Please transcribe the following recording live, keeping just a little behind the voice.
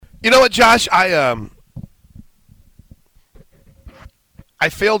You know what, Josh? I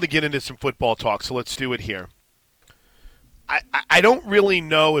failed to get into some football talk, so let's do it here. I don't really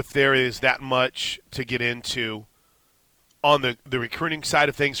know if there is that much to get into on the recruiting side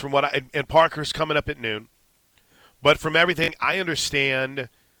of things from and Parker's coming up at noon. But from everything I understand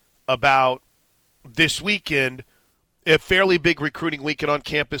about this weekend, a fairly big recruiting weekend on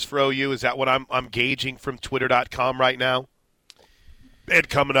campus for OU. Is that what I'm gauging from Twitter.com right now? And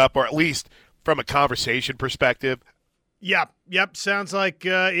coming up, or at least from a conversation perspective. Yep. Sounds like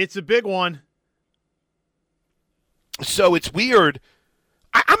it's a big one. So it's weird.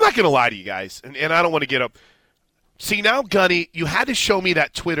 I'm not going to lie to you guys, and I don't want to get up. See, now, Gunny, you had to show me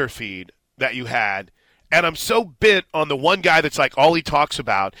that Twitter feed that you had, and I'm so bent on the one guy that's like all he talks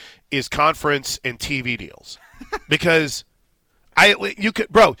about is conference and TV deals. Because you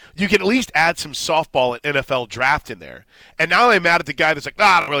could at least add some softball and NFL draft in there. And now I'm mad at the guy that's like,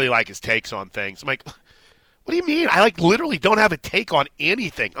 I don't really like his takes on things. I'm like, what do you mean? I literally don't have a take on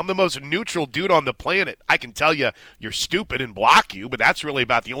anything. I'm the most neutral dude on the planet. I can tell you you're stupid and block you, but that's really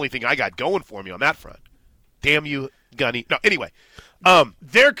about the only thing I got going for me on that front. Damn you, Gunny. No, anyway.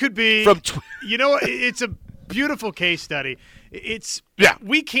 There could be it's a beautiful case study.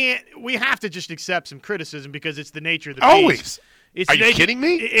 We have to just accept some criticism because it's the nature of the beast. Always. Are you kidding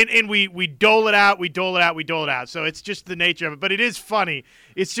me? And we dole it out. So it's just the nature of it. But it is funny.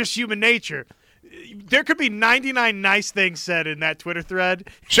 It's just human nature. There could be 99 nice things said in that Twitter thread.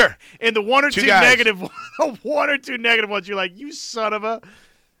 Sure. And the one or two negative ones, you're like, you son of a.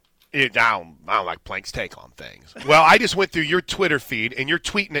 I don't like Plank's take on things. Well, I just went through your Twitter feed, and you're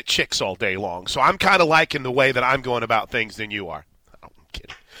tweeting at chicks all day long. So I'm kind of liking the way that I'm going about things than you are. I'm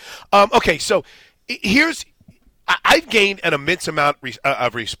kidding. Okay, so I've gained an immense amount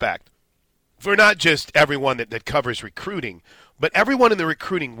of respect for not just everyone that covers recruiting, but everyone in the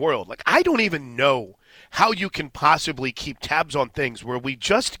recruiting world. Like, I don't even know how you can possibly keep tabs on things where we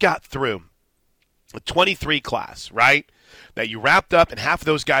just got through a 23 class, right? That you wrapped up, and half of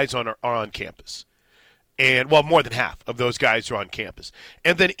those guys are on campus. And, well, more than half of those guys are on campus.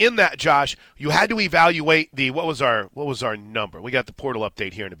 And then in that, Josh, you had to evaluate what was our number? We got the portal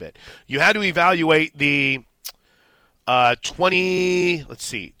update here in a bit. You had to evaluate the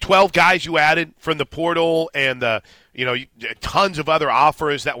 12 guys you added from the portal and tons of other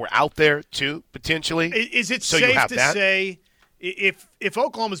offers that were out there too, potentially. Is it safe to say if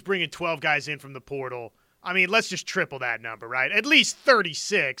Oklahoma's bringing 12 guys in from the portal, I mean, let's just triple that number, right? At least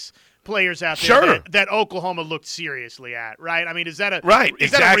 36 players out there that Oklahoma looked seriously at, right? I mean, is that a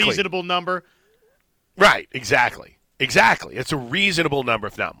reasonable number? Right, exactly. It's a reasonable number,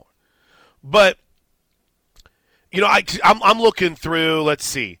 if not more. But I'm looking through. Let's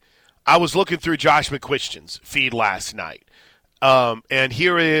see. I was looking through Josh McCuistion's feed last night, and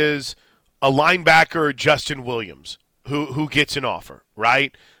here is a linebacker, Justin Williams, who gets an offer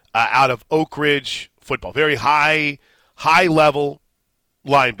right out of Oak Ridge football, very high level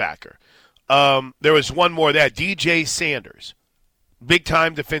linebacker. There was one more there, DJ Sanders, big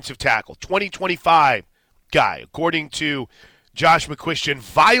time defensive tackle, 2025 guy, according to Josh McCuistion,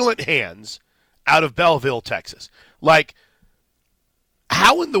 violent hands. Out of Belleville, Texas. Like,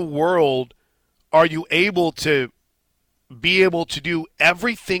 how in the world are you able to do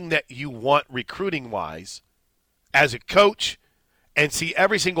everything that you want recruiting-wise as a coach and see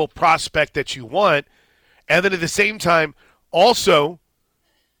every single prospect that you want, and then at the same time also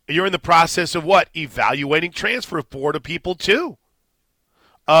you're in the process of evaluating transfer portal people too.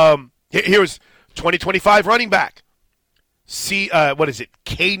 Here's 2025 running back.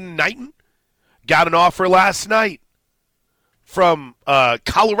 Caden Knighton? Got an offer last night from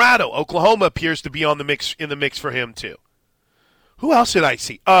Colorado. Oklahoma appears to be in the mix for him too. Who else did I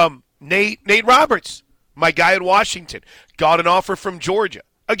see? Nate Roberts, my guy in Washington, got an offer from Georgia.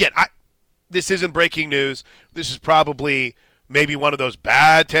 Again, this isn't breaking news. This is probably maybe one of those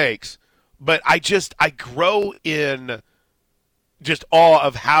bad takes, but I grow in just awe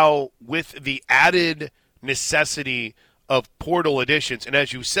of how, with the added necessity of portal additions, and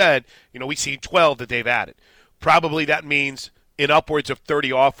as you said, we see 12 that they've added. Probably that means in upwards of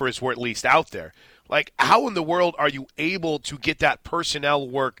 30 offers were at least out there. Like, how in the world are you able to get that personnel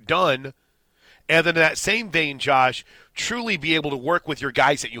work done, and then in that same vein, Josh, truly be able to work with your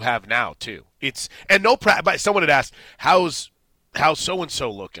guys that you have now too? Someone had asked, how's so-and-so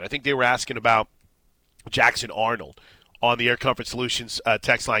looking? I think they were asking about Jackson Arnold on the Air Comfort Solutions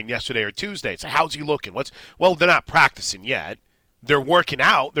text line yesterday or Tuesday. So how's he looking? They're not practicing yet. They're working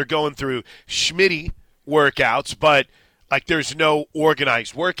out. They're going through Schmitty workouts, but there's no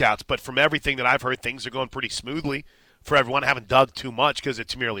organized workouts. But from everything that I've heard, things are going pretty smoothly for everyone. I haven't dug too much because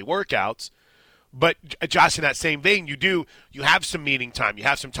it's merely workouts. But, Josh, in that same vein, you have some meeting time. You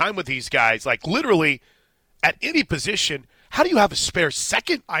have some time with these guys. Like, literally, at any position, how do you have a spare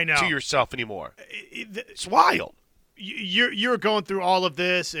second to yourself anymore? It's wild. You're going through all of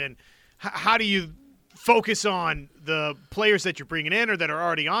this, and how do you focus on the players that you're bringing in or that are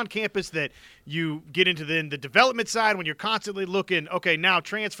already on campus, that you get into the development side when you're constantly looking, okay, now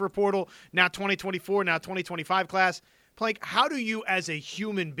transfer portal, now 2024, now 2025 class. Plank, how do you as a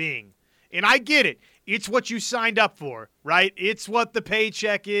human being, and I get it, it's what you signed up for, right? It's what the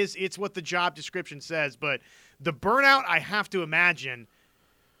paycheck is. It's what the job description says. But the burnout, I have to imagine,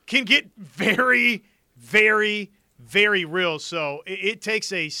 can get very, very, very real. So it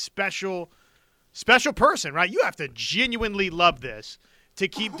takes a special person, right? You have to genuinely love this to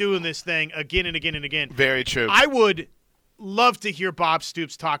keep doing this thing again and again and again. Very true. I would love to hear Bob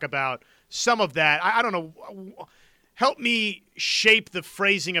Stoops talk about some of that. I don't know. Help me shape the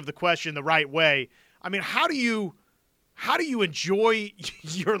phrasing of the question the right way. I mean, how do you enjoy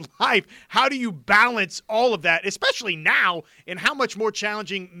your life? How do you balance all of that, especially now, and how much more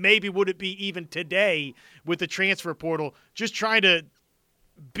challenging maybe would it be even today with the transfer portal, just trying to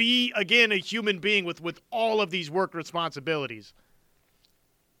be, again, a human being with all of these work responsibilities?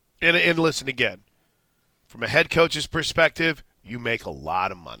 And listen, again, from a head coach's perspective, you make a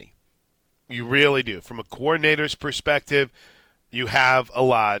lot of money. You really do. From a coordinator's perspective, you have a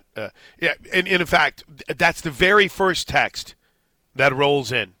lot. And in fact, that's the very first text that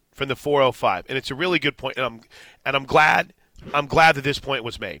rolls in from the 405, and it's a really good point. And I'm glad that this point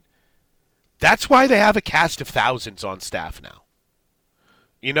was made. That's why they have a cast of thousands on staff now.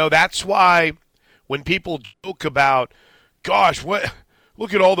 You know, that's why when people joke about, gosh,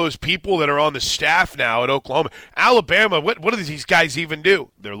 look at all those people that are on the staff now at Oklahoma. Alabama, what do these guys even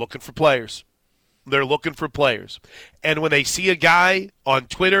do? They're looking for players. They're looking for players. And when they see a guy on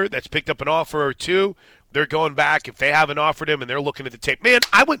Twitter that's picked up an offer or two, they're going back if they haven't offered him and they're looking at the tape. Man,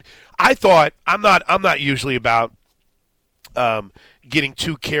 I'm not usually about getting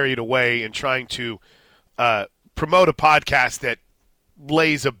too carried away and trying to promote a podcast that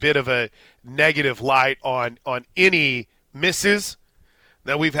lays a bit of a negative light on any misses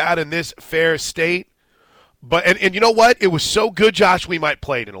that we've had in this fair state. But and you know what? It was so good, Josh, we might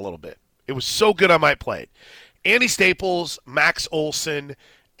play it in a little bit. It was so good I might play it. Andy Staples, Max Olson,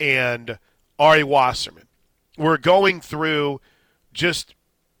 and Ari Wasserman were going through just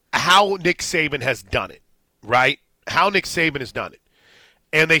how Nick Saban has done it, right? How Nick Saban has done it.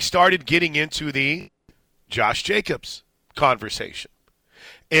 And they started getting into the Josh Jacobs conversation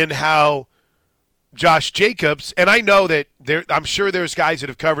and how Josh Jacobs, and I know that I'm sure there's guys that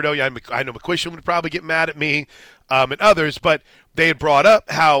have covered I know McQuistion would probably get mad at me and others, but they had brought up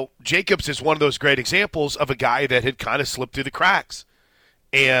how Jacobs is one of those great examples of a guy that had kind of slipped through the cracks.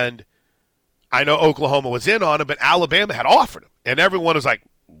 And I know Oklahoma was in on him, but Alabama had offered him. And everyone was like,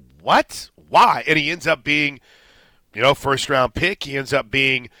 what? Why? And he ends up being, first-round pick. He ends up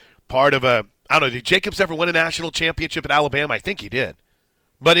being part of I don't know, did Jacobs ever win a national championship at Alabama? I think he did.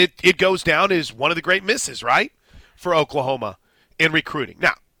 But it goes down as one of the great misses, right, for Oklahoma in recruiting.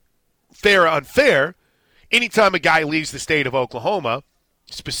 Now, fair or unfair, anytime a guy leaves the state of Oklahoma,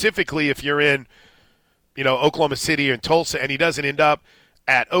 specifically if you're in, Oklahoma City or in Tulsa, and he doesn't end up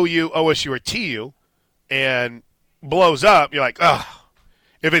at OU, OSU, or TU and blows up, you're like, ugh.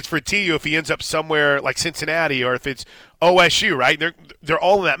 If it's for TU, if he ends up somewhere like Cincinnati, or if it's OSU, right? They're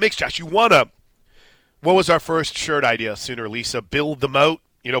all in that mix, Josh. You want to – what was our first shirt idea sooner, Lisa? Build the moat.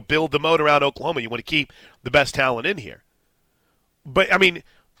 Build the moat around Oklahoma. You want to keep the best talent in here. But, I mean,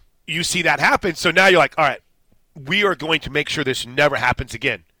 you see that happen. So now you're like, all right, we are going to make sure this never happens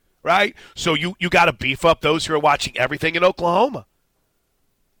again, right? So you got to beef up those who are watching everything in Oklahoma.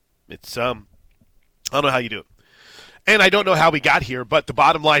 It's I don't know how you do it. And I don't know how we got here, but the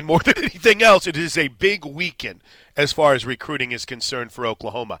bottom line, more than anything else, it is a big weekend as far as recruiting is concerned for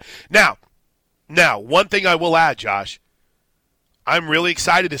Oklahoma. Now, one thing I will add, Josh, I'm really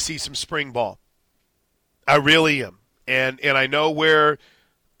excited to see some spring ball. I really am. And I know we're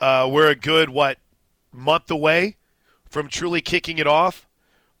a good, month away from truly kicking it off,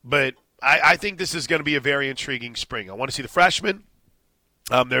 but I think this is going to be a very intriguing spring. I want to see the freshmen.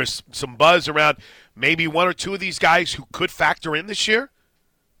 There's some buzz around maybe one or two of these guys who could factor in this year,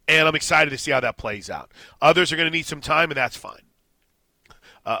 and I'm excited to see how that plays out. Others are going to need some time, and that's fine.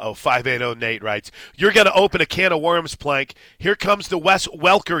 580 Nate writes, you're going to open a can of worms, Plank. Here comes the Wes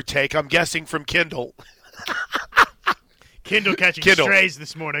Welker take, I'm guessing, from Kendall. Kendall catching strays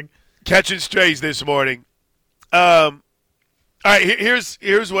this morning. Catching strays this morning. All right,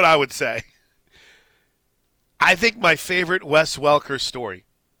 here's what I would say. I think my favorite Wes Welker story,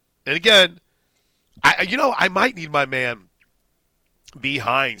 and again, I might need my man B.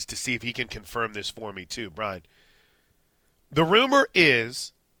 Hines to see if he can confirm this for me too, Brian. The rumor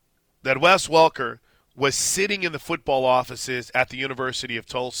is that Wes Welker was sitting in the football offices at the University of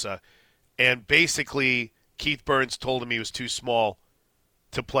Tulsa, and basically Keith Burns told him he was too small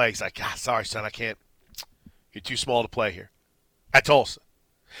to play. He's like, sorry, son, I can't. You're too small to play here at Tulsa.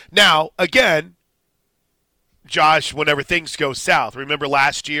 Now, again, Josh, whenever things go south, remember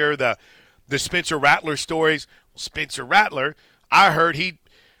last year the Spencer Rattler stories? Well, Spencer Rattler, I heard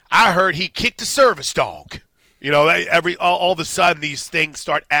he kicked a service dog. All of a sudden these things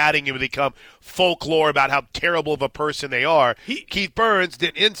start adding and become folklore about how terrible of a person they are. Keith Burns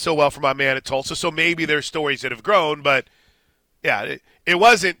didn't end so well for my man at Tulsa, so maybe there's stories that have grown, but yeah, it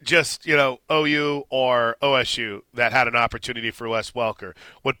wasn't just, OU or OSU that had an opportunity for Wes Welker.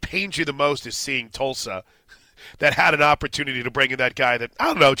 What pains you the most is seeing Tulsa that had an opportunity to bring in that guy that, I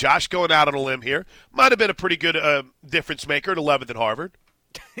don't know, Josh, going out on a limb here, might have been a pretty good difference maker at 11th at Harvard.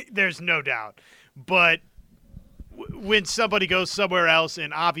 There's no doubt. But when somebody goes somewhere else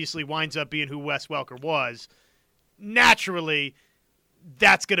and obviously winds up being who Wes Welker was, naturally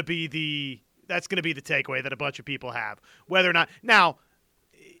that's going to be the takeaway that a bunch of people have. Whether or not – now,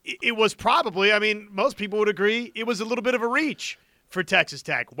 it was probably – most people would agree it was a little bit of a reach for Texas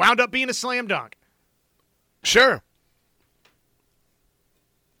Tech. Wound up being a slam dunk. Sure.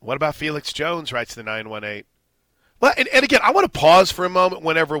 What about Felix Jones, writes the 918. Well, and again, I want to pause for a moment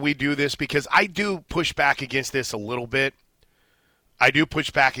whenever we do this because I do push back against this a little bit.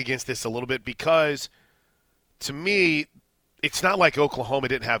 Because, to me, it's not like Oklahoma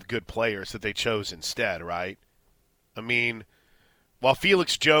didn't have good players that they chose instead, right? While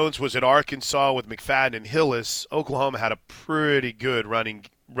Felix Jones was at Arkansas with McFadden and Hillis, Oklahoma had a pretty good running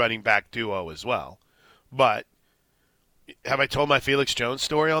back duo as well. But have I told my Felix Jones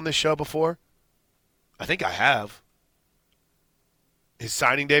story on this show before? I think I have. His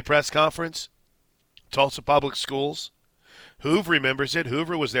signing day press conference, Tulsa Public Schools. Hoover remembers it.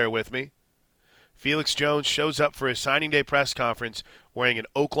 Hoover was there with me. Felix Jones shows up for his signing day press conference wearing an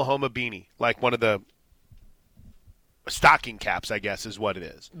Oklahoma beanie, like one of the stocking caps, I guess is what it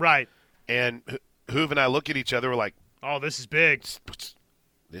is. Right. And Hoover and I look at each other, we're like, oh, this is big.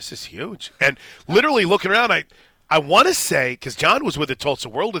 This is huge. And literally looking around, I want to say, because John was with the Tulsa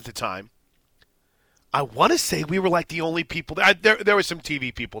World at the time, I want to say we were like the only people there. There were some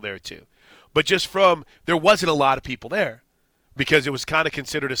TV people there too. But there wasn't a lot of people there because it was kind of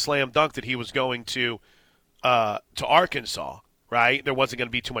considered a slam dunk that he was going to Arkansas, right? There wasn't going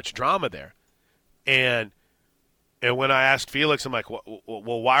to be too much drama there. And when I asked Felix, I'm like, well,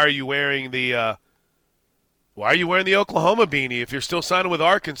 why are you wearing the Oklahoma beanie if you're still signing with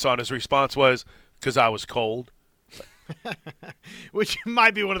Arkansas? And his response was, because I was cold. Which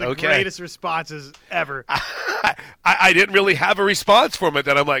might be one of the greatest responses ever. I didn't really have a response for him, and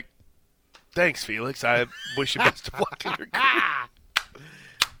then I'm like, thanks, Felix. I wish you best of luck in your career.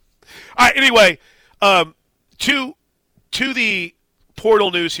 All right, anyway, to the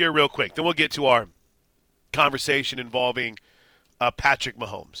portal news here real quick. Then we'll get to our conversation involving Patrick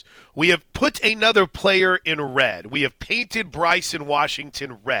Mahomes. We have put another player in red. We have painted Bryson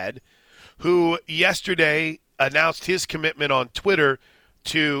Washington red, who yesterday announced his commitment on Twitter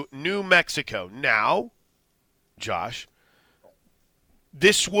to New Mexico. Now, Josh,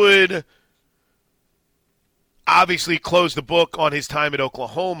 this would obviously close the book on his time at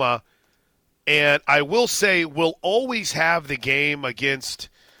Oklahoma, and I will say we'll always have the game against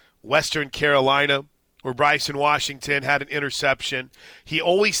Western Carolina where Bryson Washington had an interception. He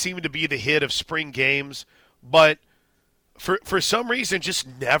always seemed to be the hit of spring games, but for some reason, just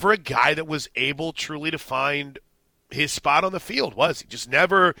never a guy that was able truly to find his spot on the field, was he? Just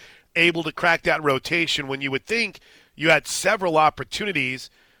never able to crack that rotation when you would think you had several opportunities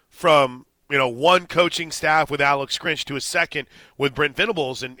from, one coaching staff with Alex Grinch to a second with Brent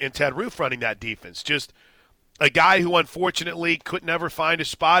Venables and Ted Roof running that defense. Just a guy who unfortunately could never find a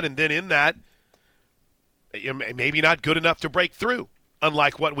spot, and then in that, maybe not good enough to break through,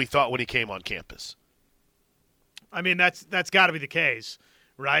 unlike what we thought when he came on campus. That's got to be the case,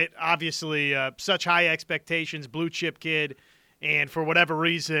 right? Obviously, such high expectations, blue chip kid, and for whatever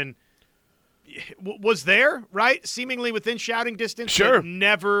reason, was there, right? Seemingly within shouting distance, sure, but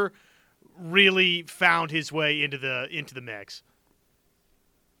never really found his way into the mix.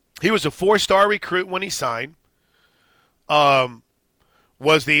 He was a 4-star recruit when he signed.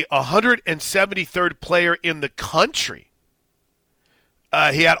 Was the 173rd player in the country.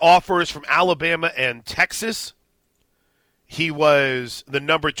 He had offers from Alabama and Texas. He was the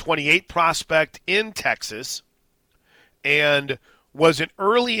number 28 prospect in Texas. and was an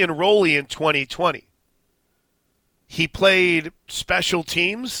early enrollee in 2020. He played special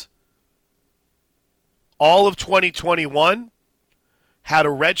teams all of 2021, had a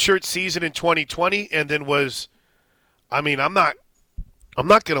redshirt season in 2020, and then I'm not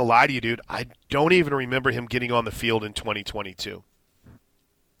going to lie to you, dude. I don't even remember him getting on the field in 2022.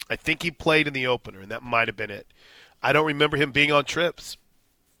 I think he played in the opener, and that might have been it. I don't remember him being on trips.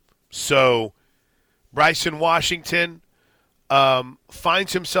 So Bryson Washington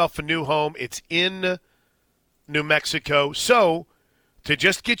finds himself a new home. It's in New Mexico. So to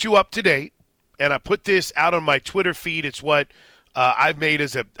just get you up to date, and I put this out on my Twitter feed. It's what I've made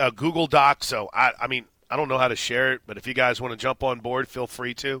as a Google Doc. So, I don't know how to share it, but if you guys want to jump on board, feel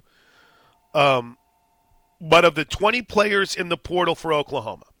free to. But of the 20 players in the portal for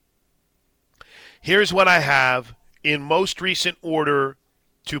Oklahoma, here's what I have in most recent order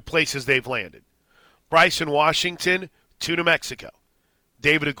to places they've landed. Bryson Washington to New Mexico.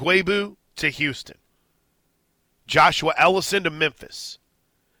 David Ugwoegbu to Houston. Joshua Ellison to Memphis.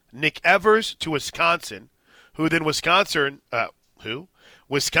 Nick Evers to Wisconsin,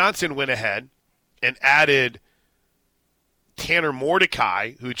 Wisconsin went ahead and added Tanner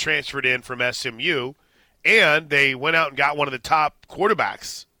Mordecai, who transferred in from SMU, and they went out and got one of the top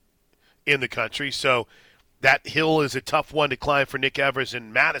quarterbacks in the country. So that hill is a tough one to climb for Nick Evers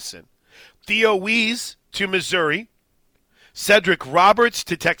in Madison. Theo Wease to Missouri. Cedric Roberts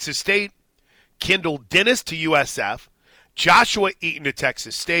to Texas State. Kendall Dennis to USF. Joshua Eaton to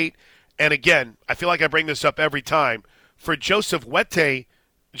Texas State. And again, I feel like I bring this up every time. For Joseph Wette,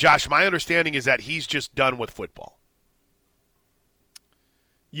 Josh, my understanding is that he's just done with football.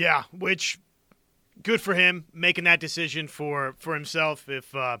 Yeah, which good for him making that decision for himself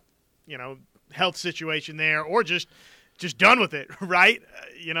if, health situation there or just done with it, right?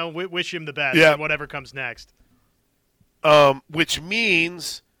 Wish him the best in whatever comes next. Which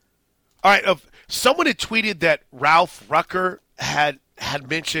means, all right, someone had tweeted that Ralph Rucker had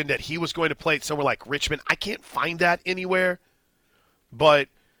mentioned that he was going to play at somewhere like Richmond. I can't find that anywhere. But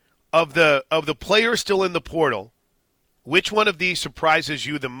of the players still in the portal, which one of these surprises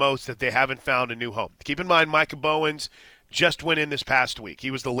you the most that they haven't found a new home? Keep in mind, Micah Bowens just went in this past week.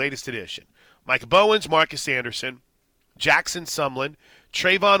 He was the latest addition. Micah Bowens, Marcus Anderson, Jackson Sumlin,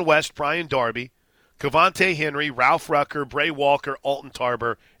 Trayvon West, Brian Darby, Cavante Henry, Ralph Rucker, Bray Walker, Alton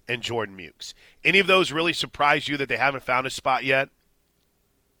Tarber, and Jordan Mukes. Any of those really surprise you that they haven't found a spot yet?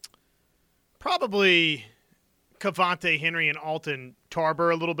 Probably Cavante Henry and Alton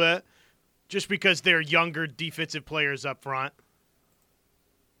Tarber a little bit, just because they're younger defensive players up front.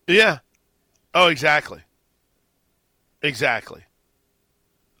 Yeah. Oh, exactly. Exactly.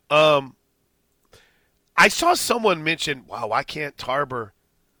 I saw someone mention, wow, why can't Tarber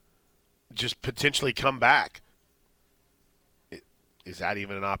just potentially come back? Is that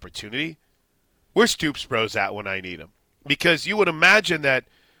even an opportunity? Where's Stoops Bros at when I need him? Because you would imagine that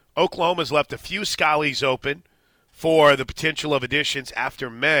Oklahoma's left a few scallies open for the potential of additions after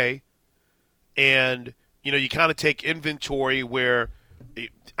May. And, you kind of take inventory where,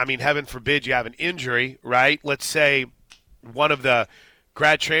 heaven forbid you have an injury, right? Let's say one of the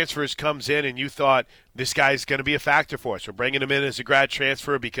grad transfers comes in and you thought this guy's going to be a factor for us. We're bringing him in as a grad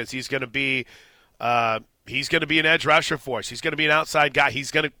transfer because he's going to be an edge rusher for us. He's going to be an outside guy.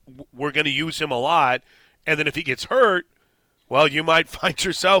 We're going to use him a lot. And then if he gets hurt, well, you might find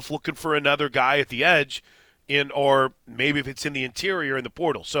yourself looking for another guy at the edge or maybe if it's in the interior in the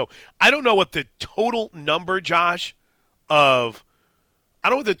portal. So I don't know what the total number, Josh, of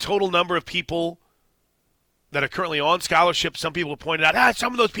people that are currently on scholarship. Some people have pointed out,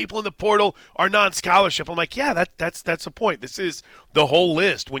 some of those people in the portal are non-scholarship. I'm like, yeah, that's the point. This is the whole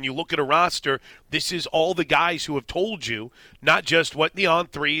list. When you look at a roster, this is all the guys who have told you, not just what the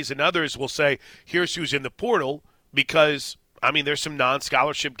on-threes and others will say, here's who's in the portal, because, there's some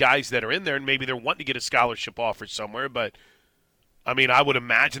non-scholarship guys that are in there, and maybe they're wanting to get a scholarship offer somewhere, but, I would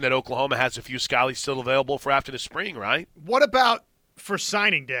imagine that Oklahoma has a few scholars still available for after the spring, right? What about for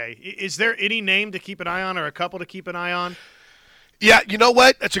signing day? Is there any name to keep an eye on or a couple to keep an eye on? Yeah, you know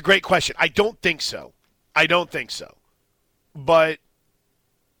what? That's a great question. I don't think so. But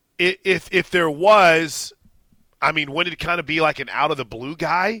if there was, wouldn't it kind of be like an out-of-the-blue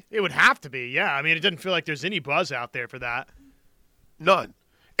guy? It would have to be, yeah. It doesn't feel like there's any buzz out there for that. None.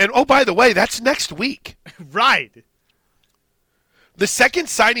 And, oh, by the way, that's next week. Right. The second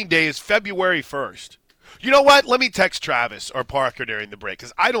signing day is February 1st. You know what? Let me text Travis or Parker during the break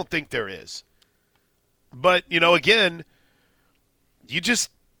because I don't think there is. But, again,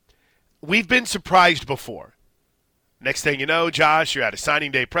 we've been surprised before. Next thing you know, Josh, you're at a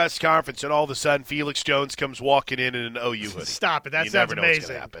signing day press conference, and all of a sudden Felix Jones comes walking in an OU hoodie. Stop it. That sounds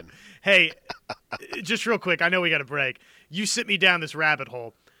amazing. Happen. Hey, just real quick, I know we got a break. You sent me down this rabbit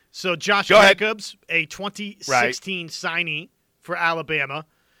hole. So Josh Jacobs, a 2016 signee for Alabama.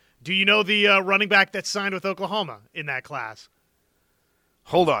 Do you know the running back that signed with Oklahoma in that class?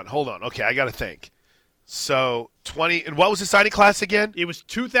 Hold on. Okay, I got to think. So, 20 – and what was the signing class again? It was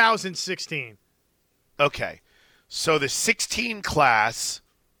 2016. Okay. So, the 16 class,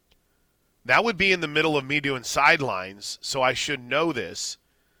 that would be in the middle of me doing sidelines, so I should know this.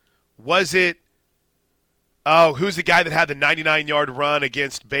 Was it – who's the guy that had the 99-yard run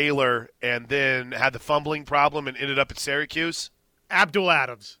against Baylor and then had the fumbling problem and ended up at Syracuse? Abdul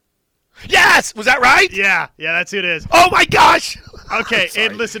Adams. Yes! Was that right? Yeah, that's who it is. Oh, my gosh! Okay,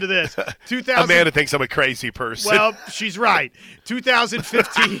 and listen to this. Amanda thinks I'm a crazy person. Well, she's right.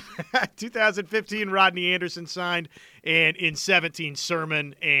 2015, Rodney Anderson signed, and in 17,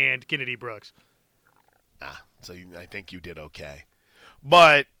 Sermon and Kennedy Brooks. So I think you did okay.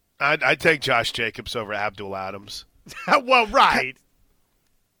 But I'd take Josh Jacobs over Abdul Adams. Well, right.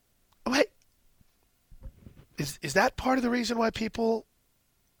 Wait. Is that part of the reason why people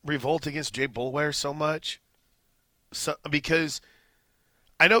revolt against Jay Boulware so much? Because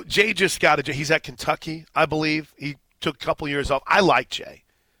I know Jay just got a – he's at Kentucky, I believe. He took a couple years off. I like Jay.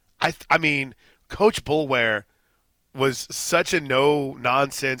 I mean, Coach Boulware was such a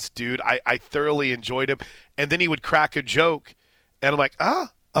no-nonsense dude. I thoroughly enjoyed him. And then he would crack a joke, and I'm like,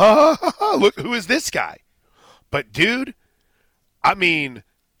 look, who is this guy? But, dude, I mean,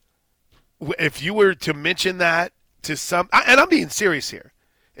 if you were to mention that to some – and I'm being serious here.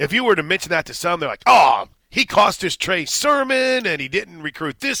 If you were to mention that to some, they're like, oh, he cost us Trey Sermon, and he didn't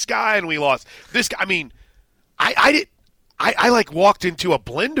recruit this guy, and we lost this guy. I mean, I like walked into a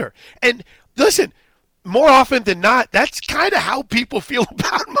blender. And listen, more often than not, that's kind of how people feel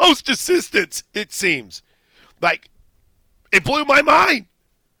about most assistants, it seems. Like, it blew my mind.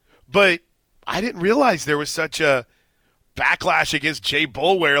 But I didn't realize there was such a backlash against Jay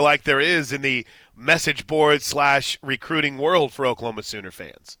Boulware like there is in the message board / recruiting world for Oklahoma Sooner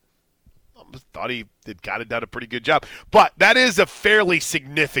fans. I thought he had done a pretty good job. But that is a fairly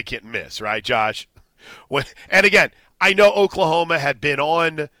significant miss, right, Josh? And again, I know Oklahoma had been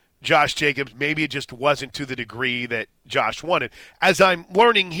on Josh Jacobs. Maybe it just wasn't to the degree that Josh wanted. As I'm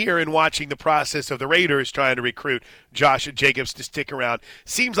learning here and watching the process of the Raiders trying to recruit Josh Jacobs to stick around,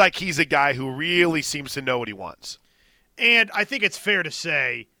 seems like he's a guy who really seems to know what he wants. And I think it's fair to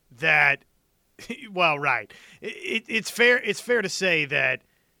say that well, right. It's fair to say that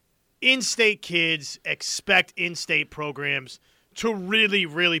in-state kids expect in-state programs to really,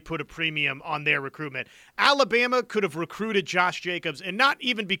 really put a premium on their recruitment. Alabama could have recruited Josh Jacobs, and not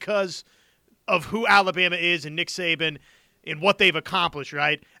even because of who Alabama is and Nick Saban and what they've accomplished,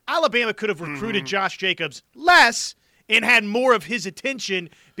 right? Alabama could have recruited Josh Jacobs less and had more of his attention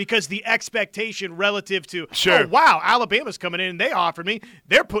because the expectation relative to, oh, wow, Alabama's coming in and they offered me.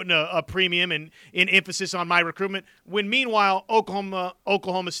 They're putting a premium and emphasis on my recruitment. When meanwhile,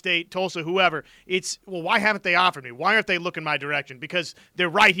 Oklahoma State, Tulsa, whoever, it's, well, why haven't they offered me? Why aren't they looking my direction? Because they're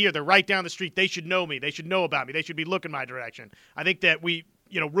right here. They're right down the street. They should know me. They should know about me. They should be looking my direction. I think that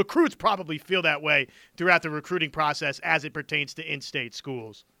recruits probably feel that way throughout the recruiting process as it pertains to in-state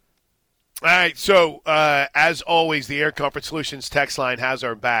schools. All right, so as always, the Air Comfort Solutions text line has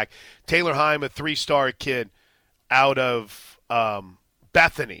our back. Taylor Heim, a 3-star kid out of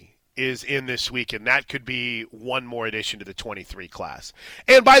Bethany, is in this week, and that could be one more addition to the 23 class.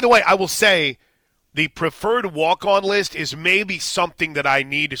 And by the way, I will say the preferred walk-on list is maybe something that I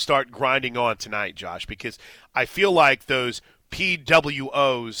need to start grinding on tonight, Josh, because I feel like those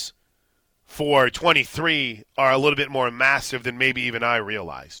PWOs for 23 are a little bit more massive than maybe even I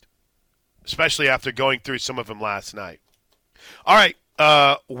realized, especially after going through some of them last night. All right,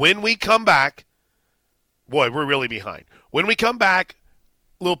 when we come back, boy, we're really behind. When we come back,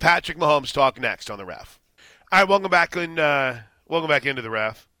 little Patrick Mahomes talk next on the Ref. All right, welcome back into the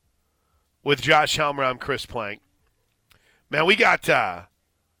Ref with Josh Helmer. I'm Chris Plank. Man, we got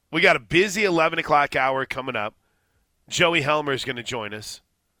a busy 11 o'clock hour coming up. Joey Helmer is going to join us.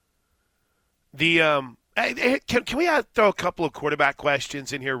 Can we throw a couple of quarterback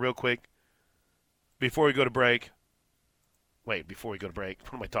questions in here real quick? Before we go to break. Before we go to break.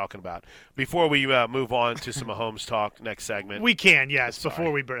 What am I talking about? Before we move on to some Mahomes talk next segment. We can, yes,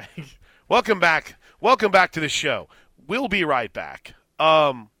 before we break. Welcome back. Welcome back to the show. We'll be right back.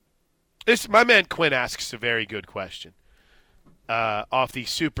 My man Quinn asks a very good question off the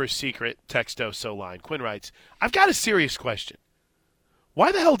super secret Texto line. Quinn writes, I've got a serious question.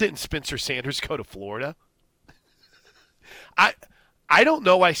 Why the hell didn't Spencer Sanders go to Florida? I don't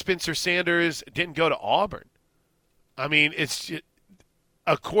know why Spencer Sanders didn't go to Auburn. I mean, it's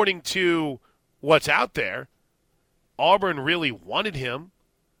according to what's out there, Auburn really wanted him,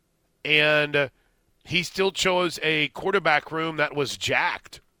 and he still chose a quarterback room that was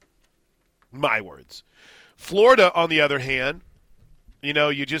jacked. My words. Florida, on the other hand,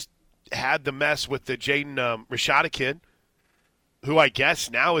 you just had the mess with the Jaden Rashada kid, who I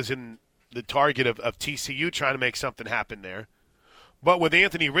guess now is in the target of TCU trying to make something happen there. But with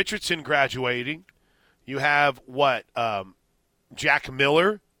Anthony Richardson graduating, you have Jack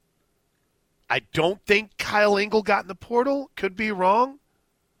Miller. I don't think Kyle Engel got in the portal. Could be wrong.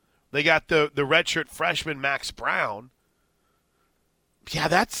 They got the redshirt freshman Max Brown. Yeah,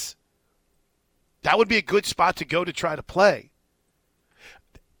 that would be a good spot to go to try to play.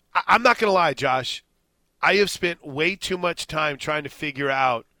 I'm not going to lie, Josh. I have spent way too much time trying to figure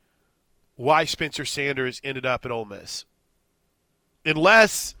out why Spencer Sanders ended up at Ole Miss.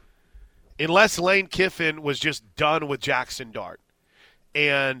 Unless Lane Kiffin was just done with Jackson Dart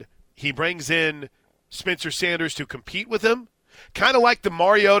and he brings in Spencer Sanders to compete with him, kind of like the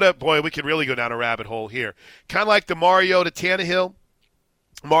Mariota – boy, we could really go down a rabbit hole here. Kind of like the Mariota Tannehill,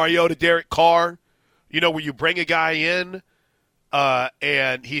 Mariota Derek Carr, where you bring a guy in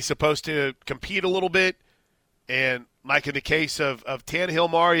and he's supposed to compete a little bit. And like in the case of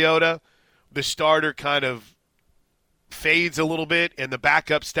Tannehill Mariota, the starter kind of fades a little bit and the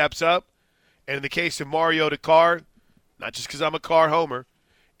backup steps up. And in the case of Mariota Carr, not just because I'm a Carr homer,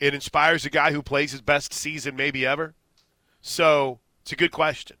 it inspires a guy who plays his best season maybe ever. So it's a good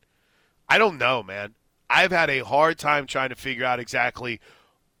question. I don't know, man. I've had a hard time trying to figure out exactly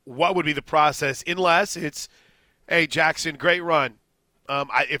what would be the process unless it's, hey, Jackson, great run.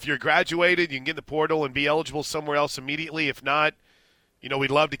 If you're graduated, you can get in the portal and be eligible somewhere else immediately. If not,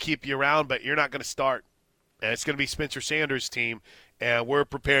 we'd love to keep you around, but you're not going to start. And it's going to be Spencer Sanders' team, and we're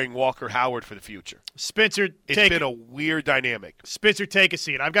preparing Walker Howard for the future. Spencer, it's been a weird dynamic. Spencer, take a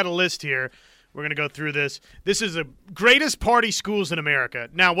seat. I've got a list here. We're going to go through this. This is the greatest party schools in America.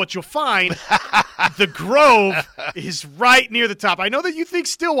 Now, what you'll find, the Grove is right near the top. I know that you think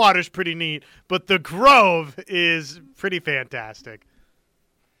Stillwater's pretty neat, but the Grove is pretty fantastic.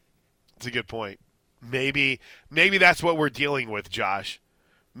 That's a good point. Maybe that's what we're dealing with, Josh.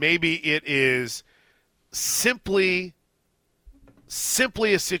 Maybe it is simply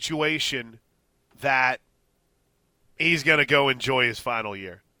a situation that he's going to go enjoy his final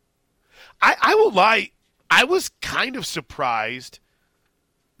year. I will lie. I was kind of surprised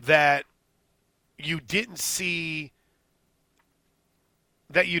that you didn't see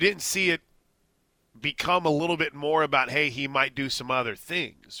it become a little bit more about, hey, he might do some other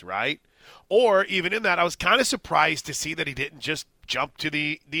things, right? Or even in that, I was kind of surprised to see that he didn't just jump to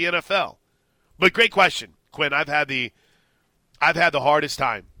the NFL. But great question, Quinn. I've had the hardest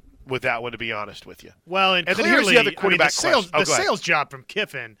time with that one, to be honest with you. Well, and clearly, then here's the other quarterback question. The sales job from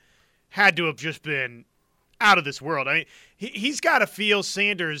Kiffin had to have just been out of this world. I mean, he's got to feel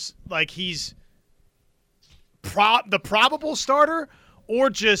Sanders like he's the probable starter, or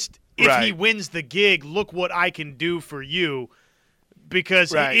just if he wins the gig, look what I can do for you.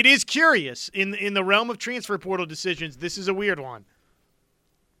 Because it is curious. In the realm of transfer portal decisions, this is a weird one.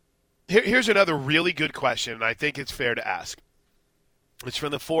 Here's another really good question, and I think it's fair to ask. It's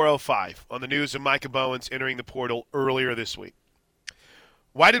from the 405 on the news of Micah Bowens entering the portal earlier this week.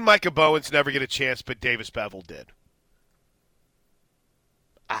 Why did Micah Bowens never get a chance, but Davis Beville did?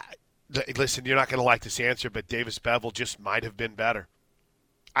 Listen, you're not going to like this answer, but Davis Beville just might have been better.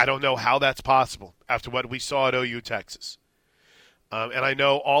 I don't know how that's possible after what we saw at OU Texas. And I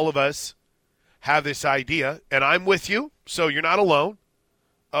know all of us have this idea, and I'm with you, so you're not alone.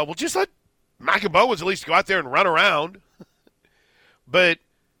 Well, just let Micah Bowens at least go out there and run around. But,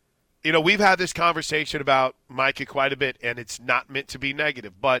 we've had this conversation about Micah quite a bit, and it's not meant to be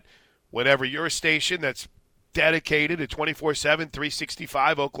negative. But whenever you're a station that's dedicated to 24/7,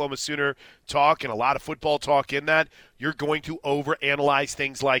 365 Oklahoma Sooner talk and a lot of football talk in that, you're going to overanalyze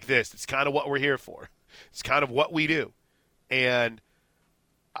things like this. It's kind of what we're here for. It's kind of what we do. And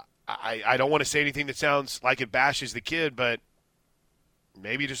I don't want to say anything that sounds like it bashes the kid, but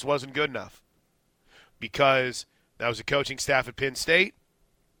maybe it just wasn't good enough. Because that was a coaching staff at Penn State,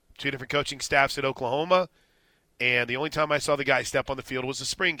 2 different coaching staffs at Oklahoma, and the only time I saw the guy step on the field was the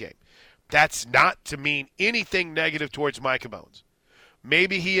spring game. That's not to mean anything negative towards Micah Bowens.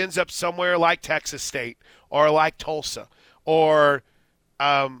 Maybe he ends up somewhere like Texas State or like Tulsa or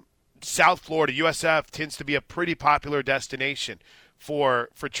South Florida. USF tends to be a pretty popular destination for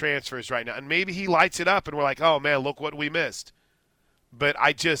transfers right now. And maybe he lights it up and we're like, oh, man, look what we missed. But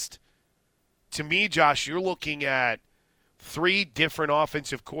to me, Josh, you're looking at 3 different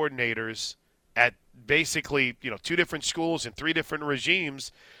offensive coordinators at basically, 2 different schools and 3 different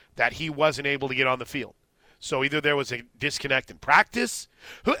regimes that he wasn't able to get on the field. So either there was a disconnect in practice,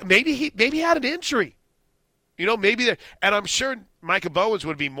 maybe he had an injury. Maybe there, and I'm sure Micah Bowens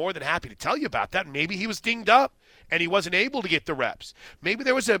would be more than happy to tell you about that. Maybe he was dinged up and he wasn't able to get the reps. Maybe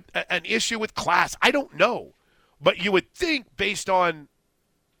there was an issue with class. I don't know. But you would think, based on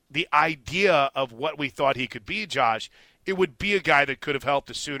the idea of what we thought he could be, Josh, it would be a guy that could have helped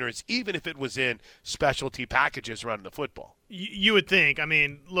the Sooners, even if it was in specialty packages running the football. You would think. I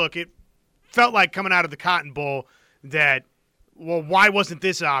mean, look, it felt like coming out of the Cotton Bowl that, well, why wasn't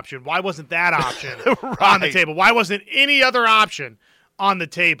this option? Why wasn't that option right. on the table? Why wasn't any other option on the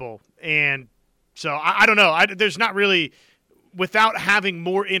table? And so I don't know. There's not really, without having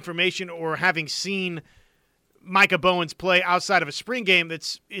more information or having seen Micah Bowens play outside of a spring game,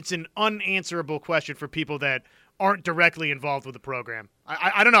 it's an unanswerable question for people that aren't directly involved with the program.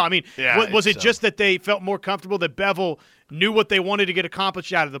 I don't know. I mean, was it just that they felt more comfortable, that Bevel knew what they wanted to get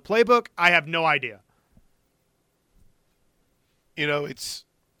accomplished out of the playbook? I have no idea.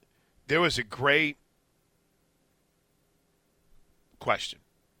 There was a great question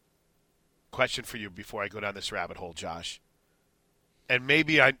for you before I go down this rabbit hole, Josh. And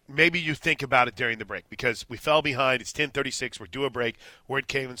maybe you think about it during the break, because we fell behind. It's 10:36. We're due a break. We're at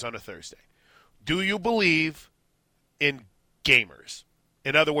Cavens on a Thursday. Do you believe in gamers?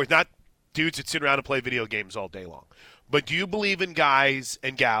 In other words, not dudes that sit around and play video games all day long. But do you believe in guys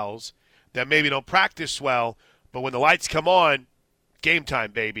and gals that maybe don't practice well, but when the lights come on, game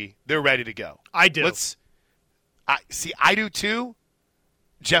time, baby, they're ready to go? I do. I do too.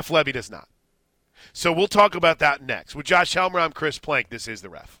 Jeff Lebby does not. So we'll talk about that next. With Josh Helmer, I'm Chris Plank. This is The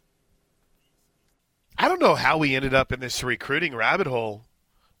Ref. I don't know how we ended up in this recruiting rabbit hole,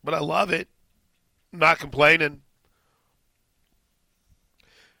 but I love it. I'm not complaining.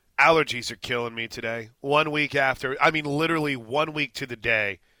 Allergies are killing me today. 1 week after, literally 1 week to the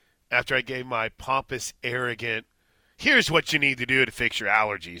day after I gave my pompous, arrogant, here's what you need to do to fix your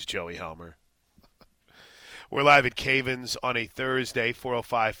allergies, Joey Helmer. We're live at Cavens on a Thursday,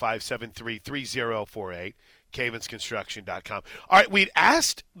 405-573-3048, cavensconstruction.com. All right, we'd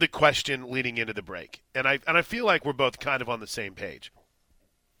asked the question leading into the break, and I feel like we're both kind of on the same page.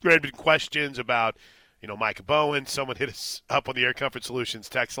 There had been questions about, Micah Bowen. Someone hit us up on the Air Comfort Solutions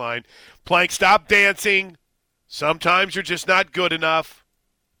text line. Plank, stop dancing. Sometimes you're just not good enough.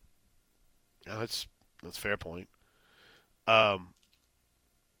 No, that's a fair point. It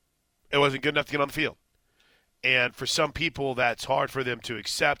wasn't good enough to get on the field. And for some people, that's hard for them to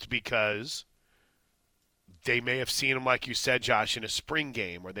accept because they may have seen him, like you said, Josh, in a spring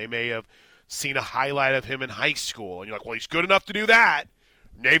game, or they may have seen a highlight of him in high school. And you're like, well, he's good enough to do that.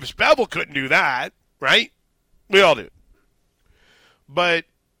 Navis Bevel couldn't do that, right? We all do. But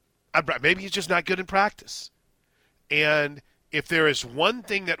maybe he's just not good in practice. And if there is one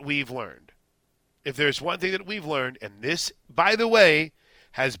thing that we've learned, and this, by the way,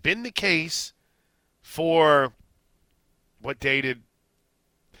 has been the case for what day did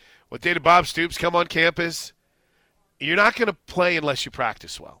Bob Stoops come on campus? You're not going to play unless you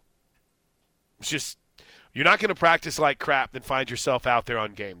practice well. It's just, you're not going to practice like crap and find yourself out there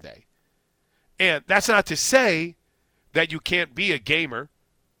on game day. And that's not to say that you can't be a gamer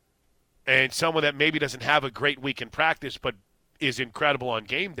and someone that maybe doesn't have a great week in practice but is incredible on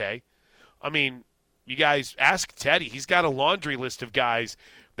game day. I mean, you guys ask Teddy. He's got a laundry list of guys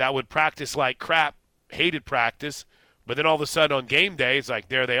that would practice like crap, hated practice, but then all of a sudden on game day, it's like,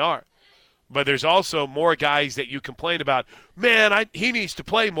 there they are. But there's also more guys that you complain about, man, he needs to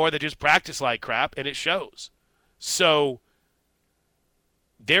play more than just practice like crap, and it shows. So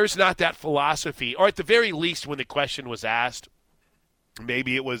there's not that philosophy, or at the very least when the question was asked,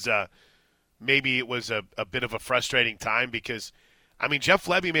 maybe it was a bit of a frustrating time because, Jeff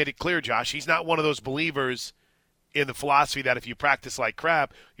Lebby made it clear, Josh, he's not one of those believers in the philosophy that if you practice like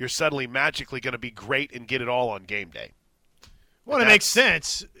crap, you're suddenly magically going to be great and get it all on game day. Well, it makes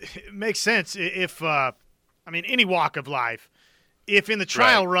sense. It makes sense if, any walk of life, if in the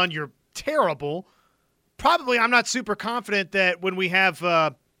trial run you're terrible, probably I'm not super confident that when we have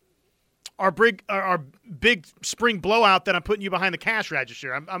our big spring blowout that I'm putting you behind the cash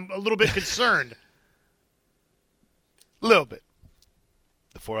register. I'm a little bit concerned. A little bit.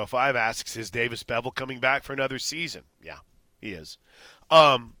 The 405 asks, is Davis Bevel coming back for another season? Yeah, he is.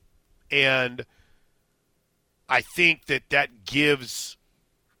 And I think that gives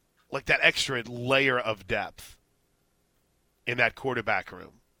like that extra layer of depth in that quarterback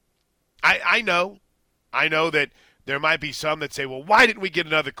room. I know that there might be some that say, well, why didn't we get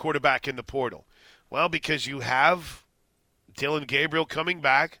another quarterback in the portal? Well, because you have Dillon Gabriel coming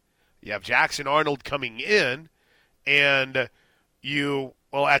back. You have Jackson Arnold coming in. And you,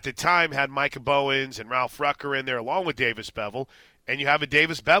 well, at the time had Micah Bowens and Ralph Rucker in there along with Davis Bevell. And you have a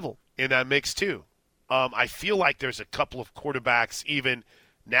Davis Bevell in that mix too. I feel like there's a couple of quarterbacks even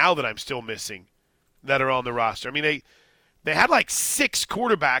now that I'm still missing that are on the roster. I mean, they had like 6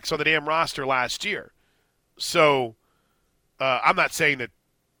 quarterbacks on the damn roster last year. So I'm not saying that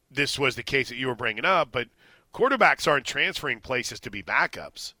this was the case that you were bringing up, but quarterbacks aren't transferring places to be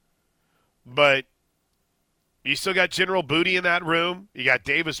backups. But you still got General Booty in that room. You got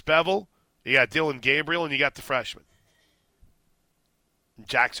Davis Bevell. You got Dillon Gabriel, and you got the freshman,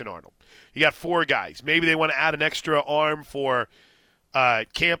 Jackson Arnold. You got 4 guys. Maybe they want to add an extra arm for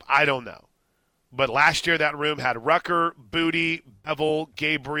camp. I don't know. But last year that room had Rucker, Booty, Bevell,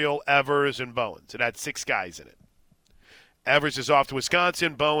 Gabriel, Evers, and Bowens. It had 6 guys in it. Evers is off to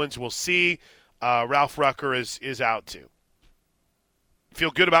Wisconsin. Bowens, we'll see. Ralph Rucker is out too.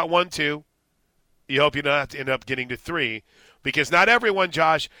 Feel good about 1, 2. You hope you don't have to end up getting to 3. Because not everyone,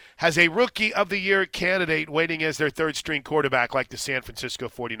 Josh, has a Rookie of the Year candidate waiting as their third-string quarterback like the San Francisco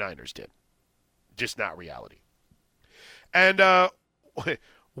 49ers did. Just not reality. And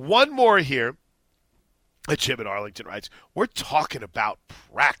one more here. Jim in Arlington writes, we're talking about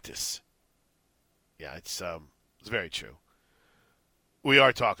practice. Yeah, it's very true. We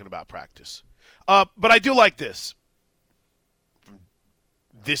are talking about practice. But I do like this.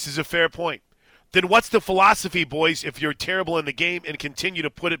 This is a fair point. Then what's the philosophy, boys, if you're terrible in the game and continue to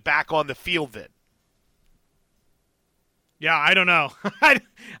put it back on the field then? Yeah, I don't know. I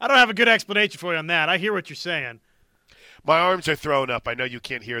don't have a good explanation for you on that. I hear what you're saying. My arms are thrown up. I know you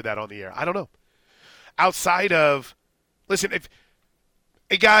can't hear that on the air. I don't know. Outside of – listen,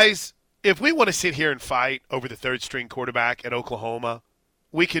 guys, if we want to sit here and fight over the third-string quarterback at Oklahoma,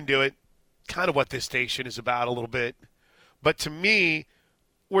 we can do it. Kind of what this station is about a little bit. But to me,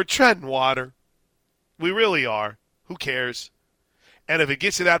 we're treading water. We really are. Who cares? And if it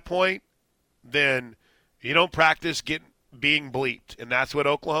gets to that point, then you don't practice being bleeped. And that's what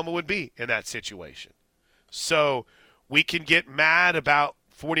Oklahoma would be in that situation. So we can get mad about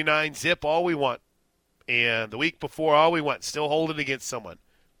 49 zip all we want. And the week before, all we want. Still hold it against someone.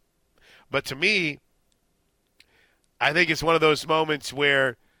 But to me, I think it's one of those moments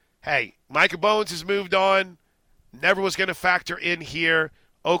where, hey, Micah Bowens has moved on. Never was going to factor in here.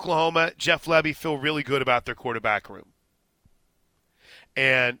 Oklahoma, Jeff Lebby feel really good about their quarterback room.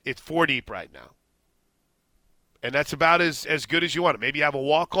 And it's 4 deep right now. And that's about as good as you want it. Maybe you have a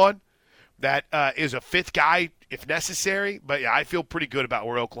walk-on that is a 5th guy if necessary. But, yeah, I feel pretty good about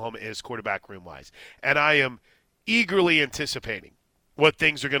where Oklahoma is quarterback room-wise. And I am eagerly anticipating what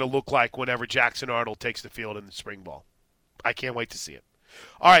things are going to look like whenever Jackson Arnold takes the field in the spring ball. I can't wait to see it.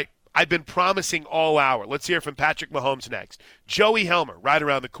 All right. I've been promising all hour. Let's hear from Patrick Mahomes next. Joey Helmer right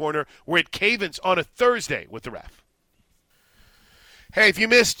around the corner. We're at Cavens on a Thursday with the Ref. Hey, if you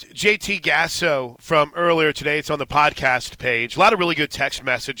missed JT Gasso from earlier today, it's on the podcast page. A lot of really good text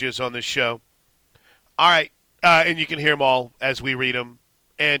messages on this show. All right, and you can hear them all as we read them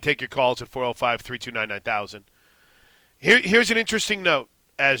and take your calls at 405-329-9000. Here's an interesting note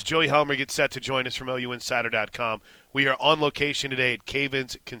as Joey Helmer gets set to join us from OUinsider.com. We are on location today at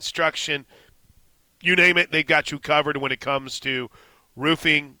Cavens Construction. You name it, they've got you covered when it comes to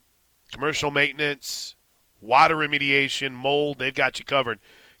roofing, commercial maintenance, water remediation, mold. They've got you covered.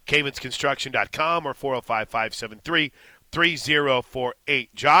 CavensConstruction.com or 405-573-3048.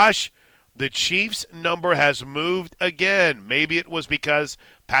 Josh, the Chiefs' number has moved again. Maybe it was because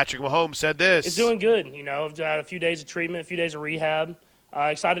Patrick Mahomes said this. It's doing good. You know, I've got a few days of treatment, a few days of rehab.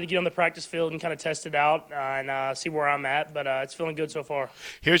 Excited to get on the practice field and kind of test it out and see where I'm at, but it's feeling good so far.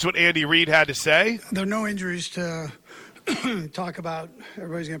 Here's what Andy Reid had to say. There are no injuries to talk about.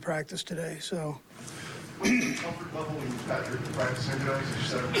 Everybody's going to practice today, so. Comfort level when Patrick practicing today?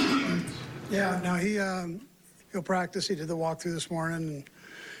 Yeah, no, he'll practice. He did the walkthrough this morning, and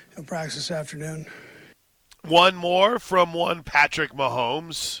he'll practice this afternoon. One more from one Patrick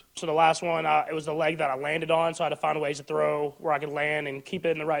Mahomes. So the last one, it was the leg that I landed on, so I had to find ways to throw where I could land and keep it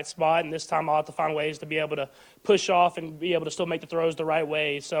in the right spot. And this time I'll have to find ways to be able to push off and be able to still make the throws the right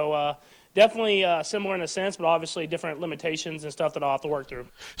way. So definitely similar in a sense, but obviously different limitations and stuff that I'll have to work through.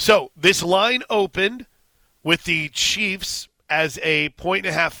 So this line opened with the Chiefs as a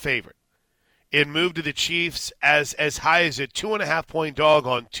 1.5 favorite. It moved to the Chiefs as high as a 2.5-point dog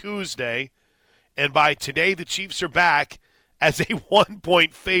on Tuesday. And by today, the Chiefs are back as a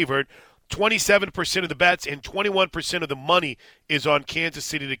 1-point favorite. 27% of the bets and 21% of the money is on Kansas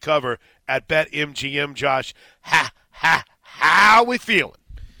City to cover at BetMGM. Josh, how we feeling?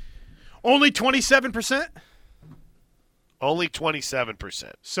 Only 27%? Only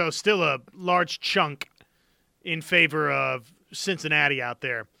 27%. So still a large chunk in favor of Cincinnati out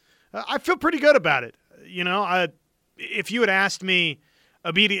there. I feel pretty good about it. If you had asked me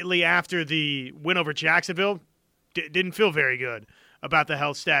immediately after the win over Jacksonville, didn't feel very good about the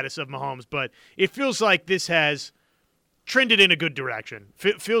health status of Mahomes. But it feels like this has trended in a good direction.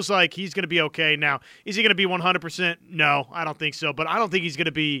 Feels like he's going to be okay. Now, is he going to be 100%? No, I don't think so. But I don't think he's going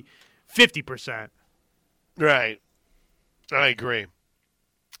to be 50%. Right. I agree.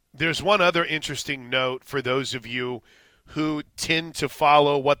 There's one other interesting note for those of you who tend to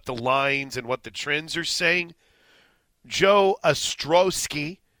follow what the lines and what the trends are saying. Joe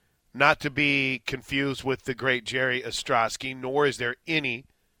Ostrowski, not to be confused with the great Jerry Ostrowski, nor is there any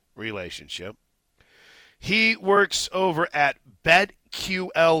relationship. He works over at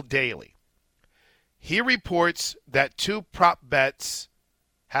BetQL Daily. He reports that 2 prop bets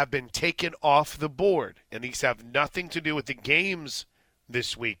have been taken off the board, and these have nothing to do with the games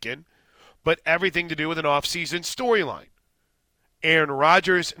this weekend, but everything to do with an off-season storyline. Aaron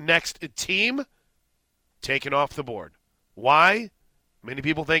Rodgers' next team taken off the board. Why? Many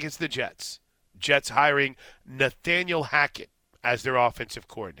people think it's the Jets. Jets hiring Nathaniel Hackett as their offensive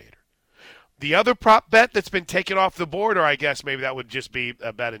coordinator. The other prop bet that's been taken off the board, or I guess maybe that would just be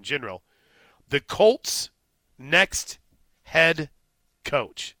a bet in general, the Colts' next head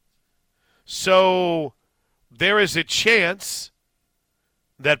coach. So there is a chance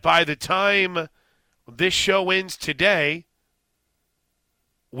that by the time this show ends today,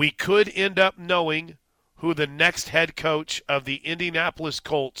 we could end up knowing who the next head coach of the Indianapolis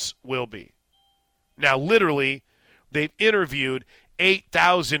Colts will be. Now, literally, they've interviewed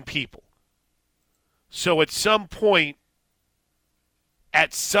 8,000 people. So at some point,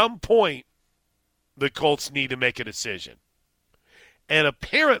 the Colts need to make a decision. And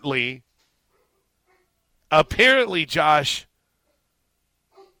apparently, Josh,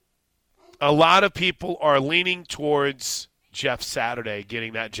 a lot of people are leaning towards Jeff Saturday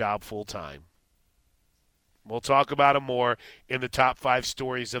getting that job full time. We'll talk about him more in the top 5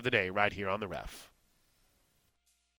 stories of the day right here on The Ref.